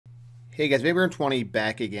Hey guys, Maybe 20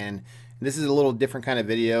 back again. This is a little different kind of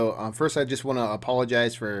video. First, I just want to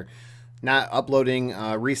apologize for not uploading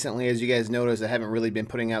recently. As you guys noticed, I haven't really been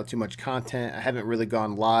putting out too much content. I haven't really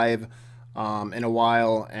gone live in a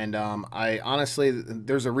while, and I honestly,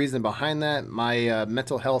 there's a reason behind that. My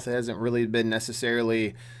mental health hasn't really been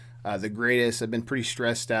necessarily the greatest. I've been pretty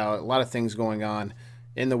stressed out. A lot of things going on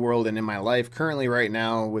in the world and in my life currently right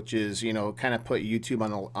now, which is kind of put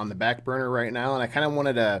YouTube on the back burner right now, and I kind of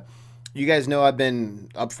wanted to. You guys know I've been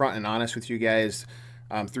upfront and honest with you guys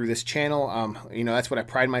through this channel. That's what I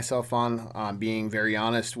pride myself on, being very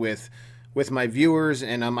honest with my viewers.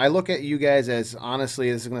 And I look at you guys as,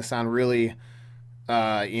 honestly, this is going to sound really,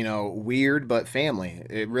 weird, but family.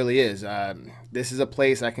 It really is. This is a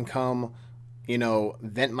place I can come,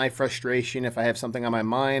 vent my frustration. If I have something on my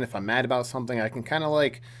mind, if I'm mad about something, I can kind of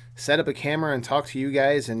like set up a camera and talk to you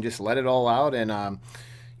guys and just let it all out. And,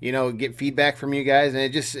 get feedback from you guys.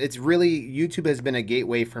 And it's really, YouTube has been a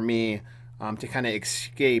gateway for me to kind of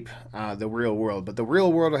escape the real world. But the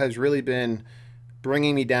real world has really been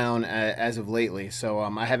bringing me down as of lately. So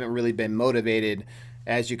I haven't really been motivated,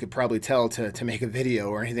 as you could probably tell, to make a video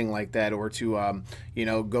or anything like that, or to,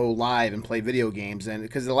 go live and play video games. And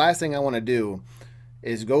because the last thing I want to do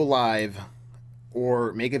is go live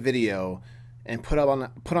or make a video and put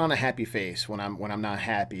on a happy face when I'm not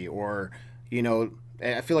happy, or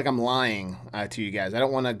I feel like I'm lying to you guys. I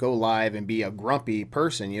don't want to go live and be a grumpy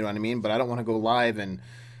person, you know what I mean? But I don't want to go live and,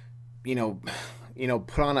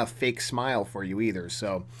 put on a fake smile for you either.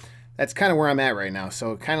 So that's kind of where I'm at right now.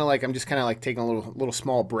 So I'm just kind of like taking a little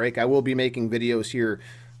small break. I will be making videos here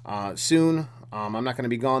soon. I'm not going to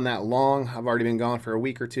be gone that long. I've already been gone for a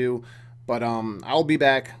week or two, but I'll be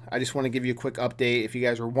back. I just want to give you a quick update. If you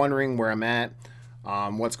guys were wondering where I'm at,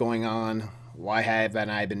 what's going on, why haven't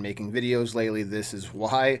I been making videos lately? This is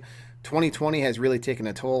why. 2020 has really taken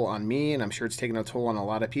a toll on me, and I'm sure it's taken a toll on a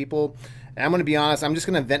lot of people. And I'm going to be honest, I'm just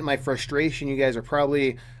going to vent my frustration. You guys are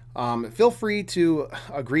probably, feel free to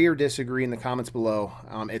agree or disagree in the comments below.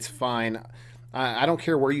 It's fine. I don't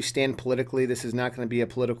care where you stand politically. This is not going to be a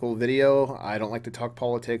political video. I don't like to talk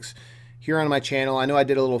politics here on my channel. I know I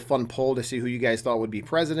did a little fun poll to see who you guys thought would be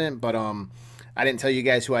president, but I didn't tell you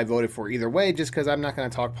guys who I voted for either way, just because I'm not going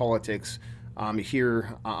to talk politics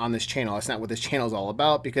here on this channel. That's not what this channel is all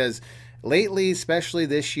about, because lately, especially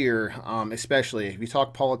this year, especially if you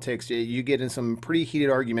talk politics, you get in some pretty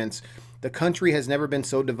heated arguments. The country has never been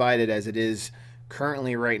so divided as it is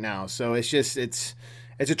currently right now. So it's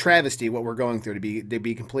a travesty what we're going through, to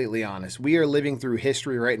be completely honest. We are living through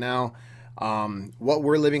history right now. What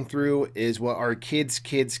we're living through is what our kids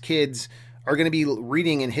are going to be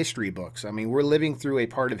reading in history books. I mean, we're living through a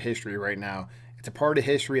part of history right now. It's a part of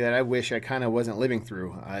history that I wish I kind of wasn't living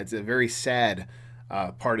through. It's a very sad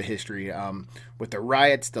part of history, with the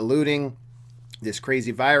riots, the looting, this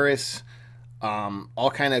crazy virus, all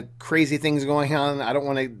kind of crazy things going on. I don't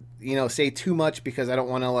want to, say too much, because I don't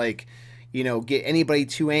want to get anybody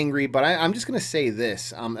too angry. But I'm just going to say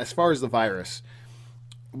this. As far as the virus,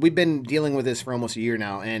 we've been dealing with this for almost a year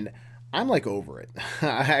now, and I'm like over it.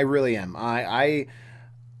 I really am.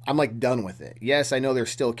 I'm like done with it. Yes, I know there's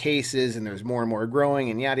still cases and there's more and more growing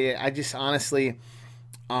and yada yada. I just honestly,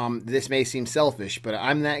 this may seem selfish, but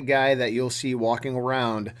I'm that guy that you'll see walking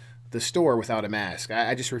around the store without a mask.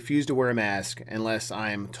 I just refuse to wear a mask unless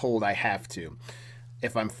I'm told I have to.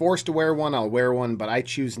 If I'm forced to wear one, I'll wear one, but I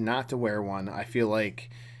choose not to wear one. I feel like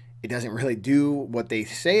it doesn't really do what they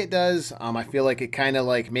say it does. I feel like it kind of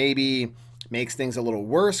like maybe makes things a little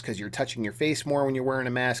worse, because you're touching your face more when you're wearing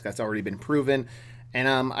a mask. That's already been proven. And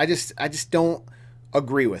I just don't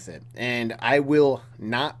agree with it. And I will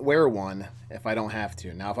not wear one if I don't have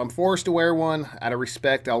to. Now, if I'm forced to wear one, out of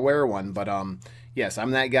respect, I'll wear one. But yes,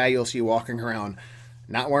 I'm that guy you'll see walking around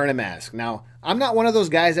not wearing a mask. Now, I'm not one of those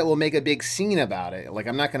guys that will make a big scene about it. Like,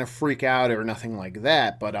 I'm not going to freak out or nothing like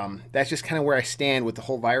that. But that's just kind of where I stand with the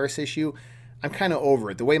whole virus issue. I'm kind of over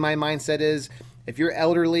it. The way my mindset is, if you're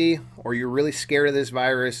elderly or you're really scared of this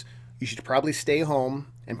virus, you should probably stay home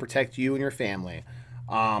and protect you and your family.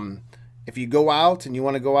 If you go out and you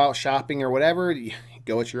want to go out shopping or whatever, you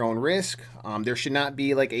go at your own risk. There should not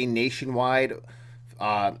be like a nationwide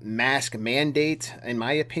mask mandate, in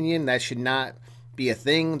my opinion. That should not be a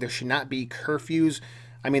thing. There should not be curfews.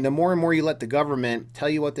 I mean, the more and more you let the government tell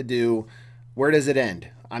you what to do, where does it end?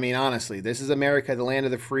 I mean, honestly, this is America, the land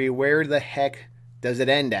of the free. Where the heck does it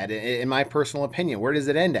end at? In my personal opinion, where does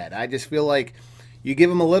it end at? I just feel like you give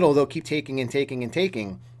them a little, they'll keep taking and taking and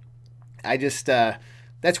taking.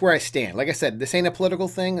 That's where I stand. Like I said, this ain't a political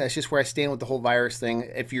thing. That's just where I stand with the whole virus thing.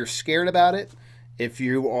 If you're scared about it, if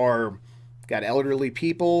you are got elderly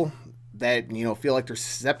people, that, you know, feel like they're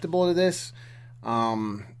susceptible to this,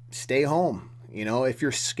 stay home. You know, if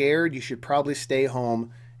you're scared, you should probably stay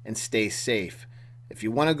home and stay safe. If you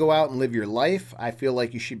want to go out and live your life, I feel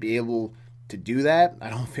like you should be able to do that. I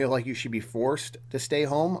don't feel like you should be forced to stay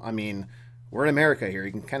home. I mean, we're in America here.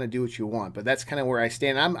 You can kind of do what you want, but that's kind of where I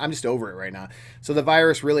stand. I'm just over it right now. So the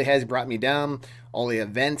virus really has brought me down. All the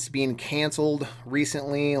events being canceled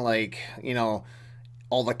recently, like, you know,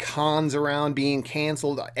 all the cons around being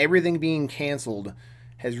canceled, everything being canceled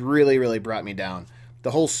has really, really brought me down.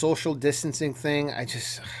 The whole social distancing thing, I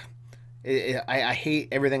hate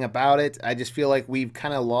everything about it. I just feel like we've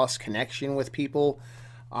kind of lost connection with people,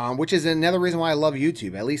 which is another reason why I love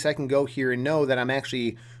YouTube. At least I can go here and know that I'm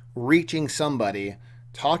actually reaching somebody,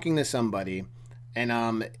 talking to somebody,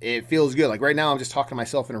 and it feels good. Like right now, I'm just talking to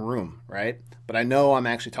myself in a room, right? But I know I'm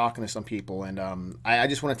actually talking to some people, and I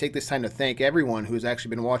just want to take this time to thank everyone who's actually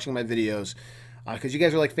been watching my videos, because you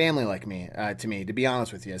guys are like family, like me, to me, to be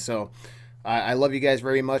honest with you. So I love you guys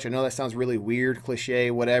very much. I know that sounds really weird,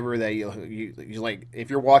 cliche, whatever. That you like, if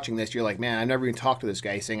you're watching this, you're like, man, I've never even talked to this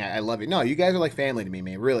guy saying I love you. No, you guys are like family to me,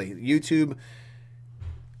 man. Really, YouTube,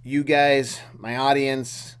 you guys, my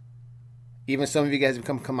audience. Even some of you guys have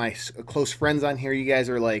become my close friends on here. You guys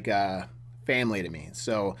are like family to me.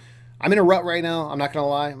 So I'm in a rut right now. I'm not going to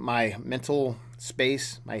lie. My mental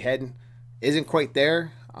space, my head isn't quite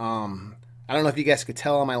there. I don't know if you guys could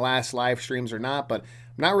tell on my last live streams or not, but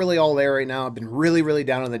I'm not really all there right now. I've been really, really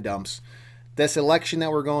down in the dumps. This election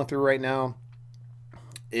that we're going through right now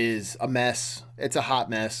is a mess. It's a hot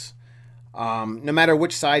mess. No matter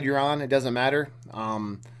which side you're on, it doesn't matter.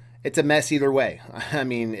 It's a mess either way. I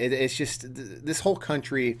mean, it's just, this whole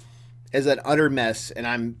country is an utter mess, and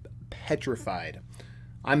I'm petrified.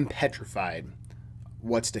 I'm petrified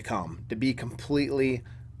what's to come, to be completely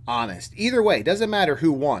honest. Either way, it doesn't matter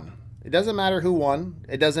who won. It doesn't matter who won.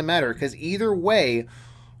 It doesn't matter, because either way,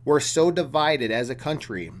 we're so divided as a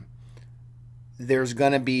country, there's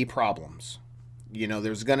going to be problems. You know,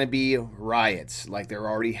 there's going to be riots like there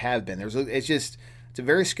already have been. It's a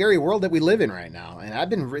very scary world that we live in right now,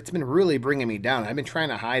 and it's been really bringing me down. I've been trying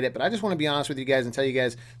to hide it, but I just want to be honest with you guys and tell you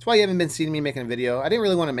guys, that's why you haven't been seeing me making a video. I didn't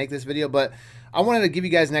really want to make this video, but I wanted to give you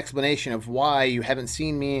guys an explanation of why you haven't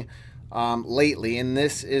seen me lately, and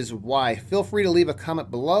this is why. Feel free to leave a comment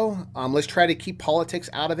below. Let's try to keep politics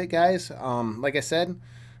out of it, guys. Like I said,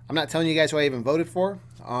 I'm not telling you guys who I even voted for.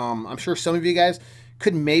 I'm sure some of you guys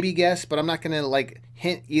could maybe guess, but I'm not going to like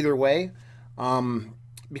hint either way.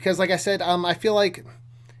 Because like I said, I feel like it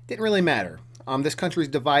didn't really matter. This country's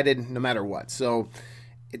divided no matter what. So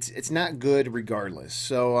it's not good regardless.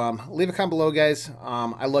 So leave a comment below, guys.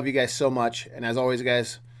 I love you guys so much. And as always,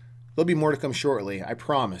 guys, there'll be more to come shortly. I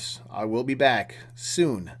promise. I will be back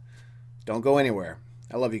soon. Don't go anywhere.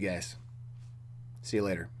 I love you guys. See you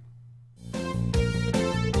later.